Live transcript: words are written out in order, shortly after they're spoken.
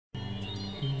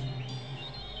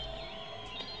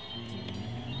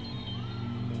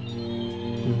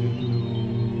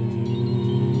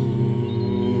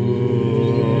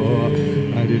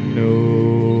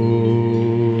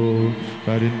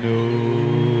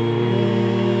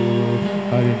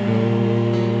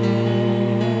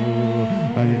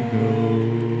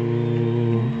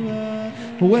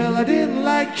Well, I didn't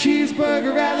like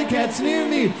cheeseburger alley cats near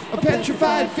me, a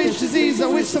petrified fish disease, I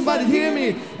wish somebody'd hear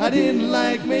me. I didn't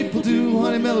like maple dew,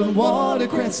 honey melon,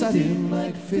 watercress. I didn't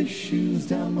like fish shoes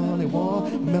down my honey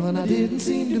watermelon. I didn't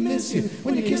seem to miss you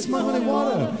when you kissed my honey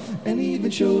water, and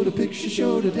even showed a picture,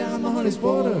 showed her down my honey's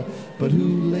border. But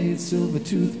who laid silver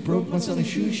tooth, broke my sunny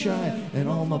shoe shine, and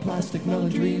all my plastic melon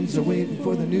dreams are waiting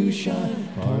for the new shine.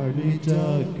 Pardon me,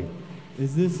 Doug.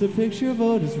 Is this a picture of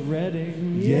Otis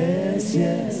Redding? Yes,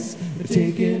 yes,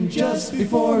 taken just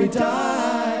before he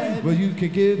died. Well, you can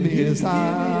give me his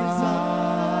hide.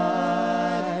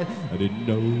 I didn't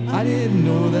know. I didn't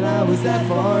know that I was that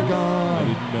far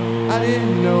gone. I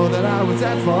didn't know that I was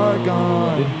that far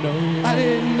gone. I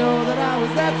didn't know that I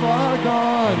was that far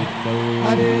gone.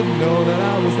 I didn't know that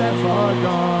I was that far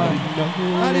gone.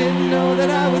 I didn't know that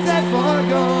I was that far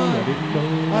gone.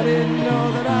 I didn't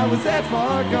know that I was that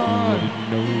far gone.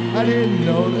 I didn't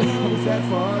know that I was that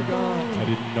far gone. I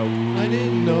didn't know. I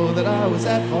didn't know that I was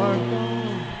that far gone.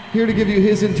 Here to give you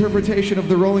his interpretation of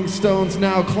the Rolling Stones'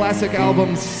 now classic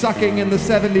album, Sucking in the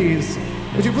 70s.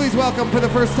 Would you please welcome for the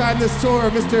first time this tour,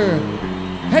 Mr.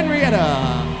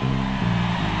 Henrietta.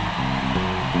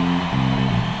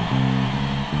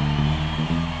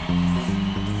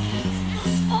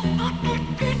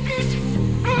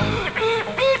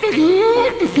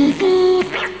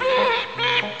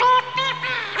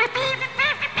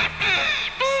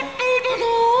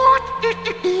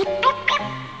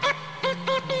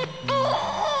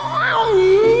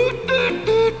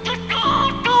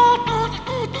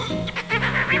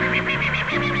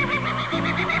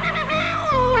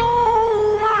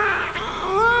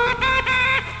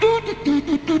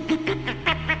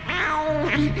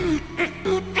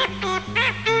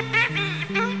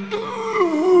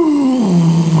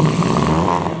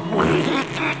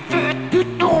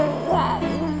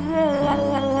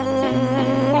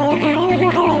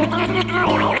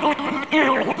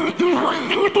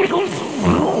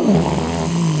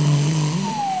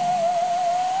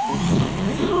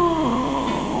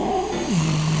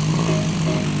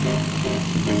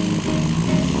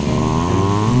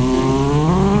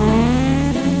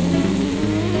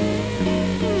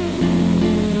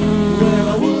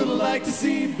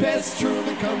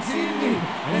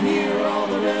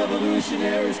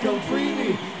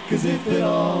 Cause if it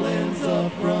all ends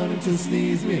up running to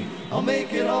sneeze me, I'll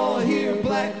make it all here,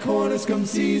 black corners come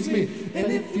seize me. And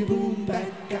if you boom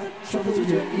back, got troubles with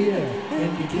your ear,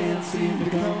 and you can't seem to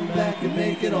come back and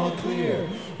make it all clear,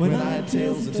 when I had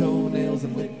tails and toenails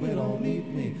and liquid all meet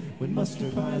me, when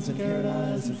mustard pies and carrot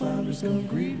eyes and flounders come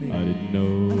greet me. I didn't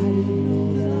know. I didn't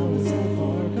know that I was that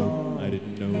far gone. I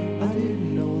didn't know. I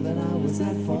didn't know that I was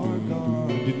that far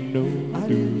gone. I didn't know. I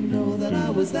didn't know that I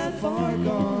was that far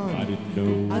gone. I didn't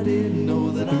know. I didn't know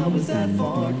that I was that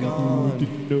far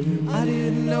gone. I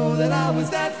didn't know that I was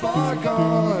that far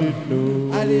gone.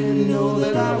 I didn't know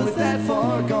that I was that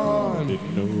far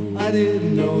gone. I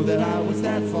didn't know that I was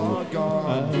that far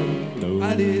gone.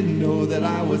 I didn't know that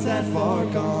I was that far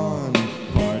gone.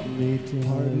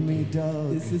 Pardon me,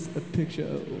 Doug. Is this a picture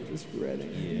of Otis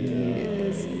Redding?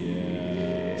 Yes.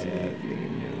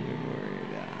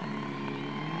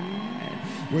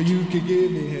 Well, you can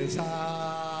give me his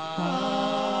high.